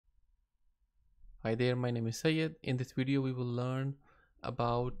Hi there, my name is Sayed. In this video, we will learn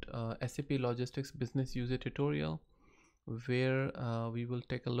about SAP Logistics Business User Tutorial, where we will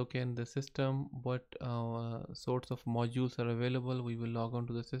take a look in the system, what sorts of modules are available. We will log on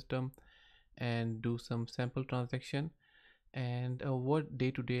to the system and do some sample transaction, and what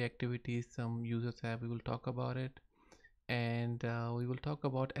day-to-day activities some users have. We will talk about it, and we will talk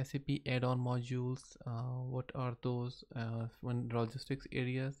about SAP add-on modules. What are those when logistics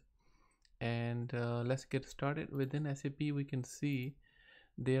areas? And let's get started. Within SAP we can see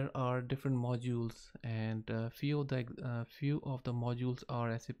there are different modules, and few of the modules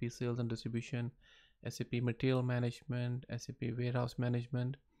are SAP sales and distribution, SAP material management, SAP warehouse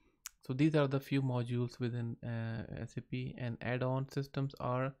management. So these are the few modules within SAP, and add-on systems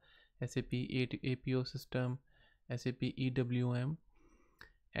are SAP APO system, SAP EWM.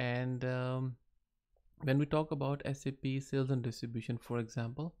 And when we talk about SAP sales and distribution, for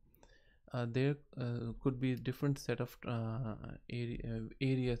example, there could be different set of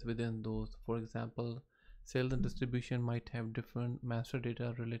areas within those. For example, sales and distribution might have different master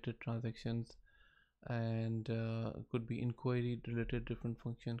data related transactions, and could be inquiry related different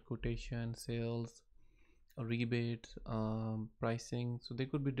function, quotation, sales, rebates, pricing. So they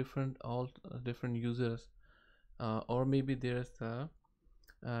could be different, all different users, or maybe there's a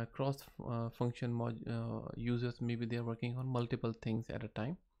cross function users. Maybe they are working on multiple things at a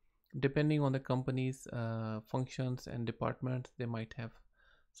time. Depending on the company's functions and departments, they might have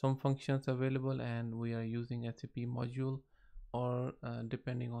some functions available and we are using SAP module, or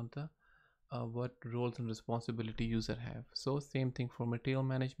depending on the what roles and responsibility user have. So same thing for material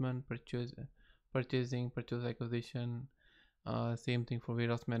management, purchasing, purchase acquisition. Same thing for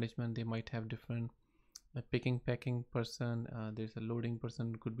warehouse management. They might have different picking, packing person. There's a loading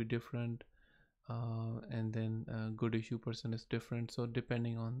person, could be different. And then good issue person is different. So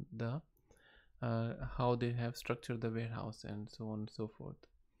depending on the how they have structured the warehouse and so on and so forth.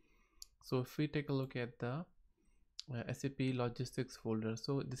 So if we take a look at the SAP logistics folder,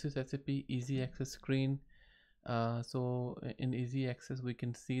 so this is SAP easy access screen. So in easy access we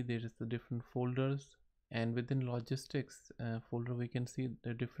can see there is the different folders, and within logistics folder we can see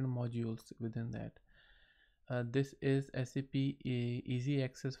the different modules within that. This is SAP Easy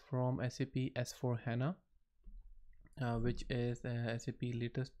Access from SAP S/4HANA, which is SAP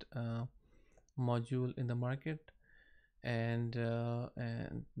latest module in the market, and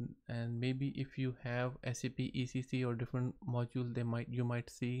maybe if you have SAP ECC or different modules, you might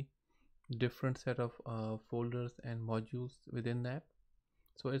see different set of folders and modules within that.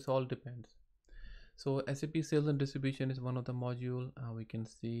 So it's all depends. So SAP sales and distribution is one of the module. We can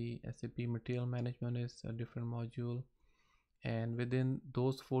see SAP material management is a different module, and within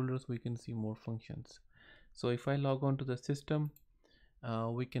those folders we can see more functions. So if I log on to the system,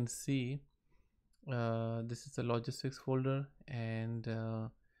 we can see this is the logistics folder, and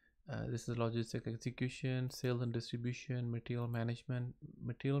this is logistic execution, sales and distribution, material management.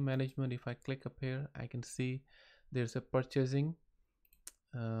 Material management, if I click up here, I can see there's a purchasing.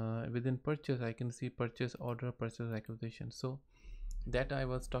 Within purchase I can see purchase order, purchase acquisition. So that I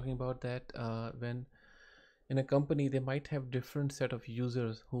was talking about, that when in a company they might have different set of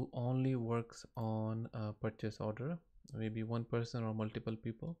users who only works on purchase order, maybe one person or multiple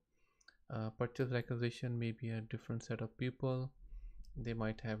people. Purchase acquisition may be a different set of people. They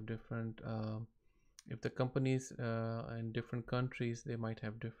might have different if the companies in different countries, they might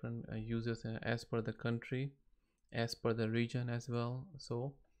have different users as per the country, as per the region as well.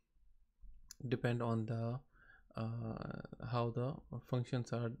 So depend on the how the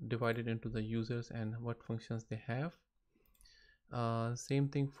functions are divided into the users and what functions they have. Same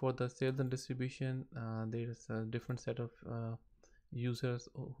thing for the sales and distribution. There is a different set of users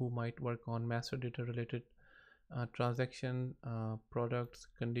who might work on master data related transaction, products,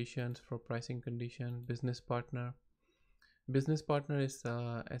 conditions for pricing condition. Business partner is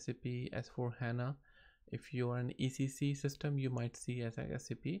SAP S/4HANA. If you are an ECC system, you might see as a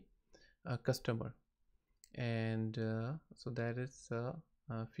SAP customer. And so that is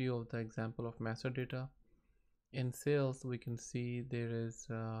a few of the example of master data. In sales we can see there is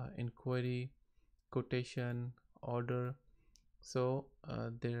inquiry, quotation, order. So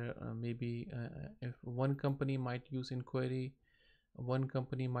there may be if one company might use inquiry, one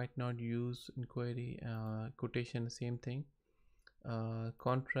company might not use inquiry. Quotation, same thing.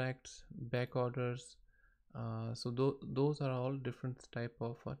 Contracts, back orders. So those are all different type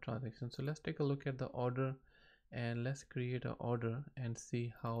of transactions. So let's take a look at the order, and let's create an order and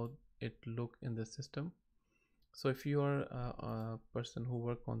see how it look in the system. So if you are a person who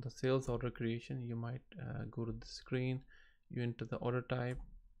work on the sales order creation, you might go to the screen, you enter the order type,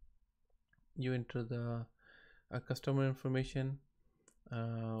 you enter the customer information,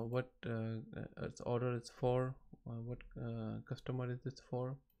 what its order is for, what customer is this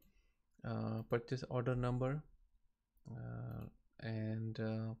for, purchase order number, and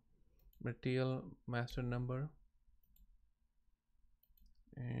material master number,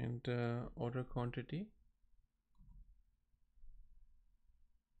 and order quantity.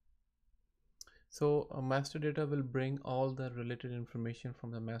 So master data will bring all the related information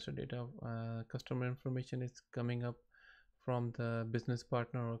from the master data. Customer information is coming up from the business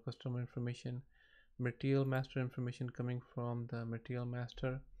partner or customer information. Material master information coming from the material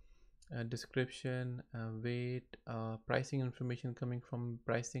master. Description, weight, pricing information coming from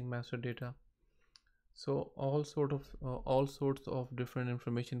pricing master data. So all sorts of different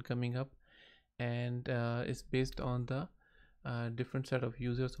information coming up, and it's based on the different set of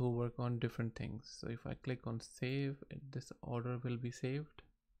users who work on different things. So if I click on save, this order will be saved,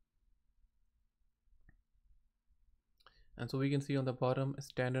 and so we can see on the bottom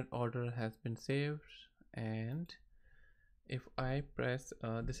standard order has been saved. And if I press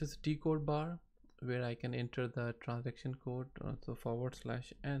this is T code bar where I can enter the transaction code, so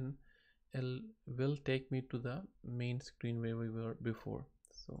 /n, it will take me to the main screen where we were before.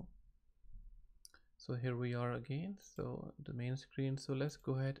 So here we are again, so the main screen. So let's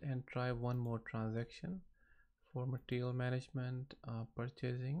go ahead and try one more transaction for material management,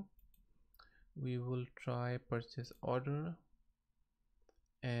 purchasing. We will try purchase order,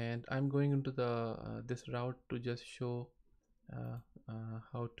 and I'm going into the this route to just show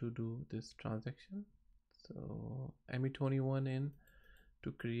how to do this transaction. So ME21 in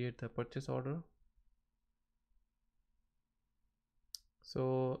to create the purchase order.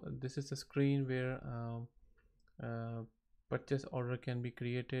 So this is a screen where purchase order can be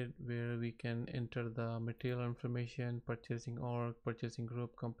created, where we can enter the material information, purchasing org, purchasing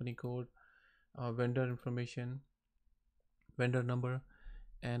group, company code, vendor information, vendor number,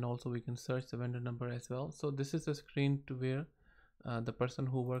 and also we can search the vendor number as well. So this is a screen to where the person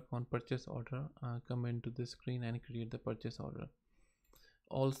who work on purchase order come into this screen and create the purchase order.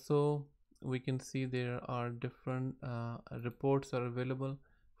 Also we can see there are different reports are available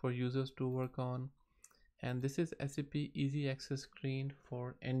for users to work on, and this is SAP easy access screen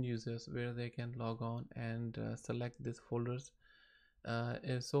for end users where they can log on and select these folders.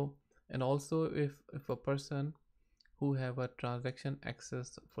 And also if a person who have a transaction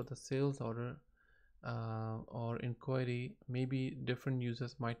access for the sales order or inquiry, maybe different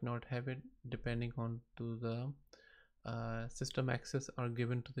users might not have it, depending on to the system access are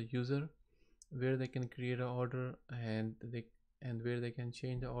given to the user, where they can create an order and where they can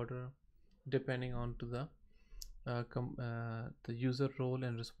change the order depending on to the user role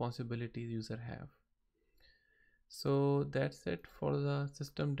and responsibility user have. So that's it for the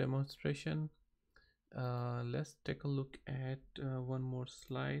system demonstration. Let's take a look at one more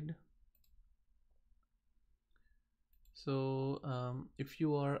slide. So if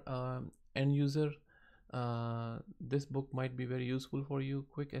you are end user, this book might be very useful for you.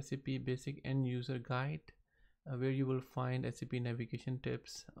 Quick SAP Basic End User Guide, where you will find SAP navigation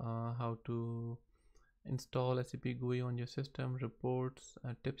tips, how to install SAP GUI on your system, reports,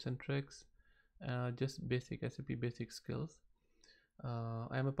 tips and tricks, just basic SAP basic skills.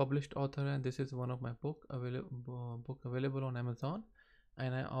 I am a published author, and this is one of my book available on Amazon,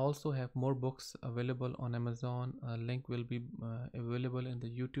 and I also have more books available on Amazon. A link will be available in the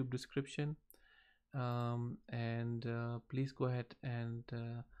YouTube description. And please go ahead and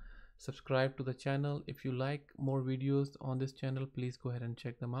subscribe to the channel. If you like more videos on this channel, please go ahead and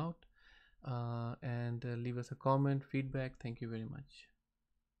check them out, and leave us a comment, feedback. Thank you very much.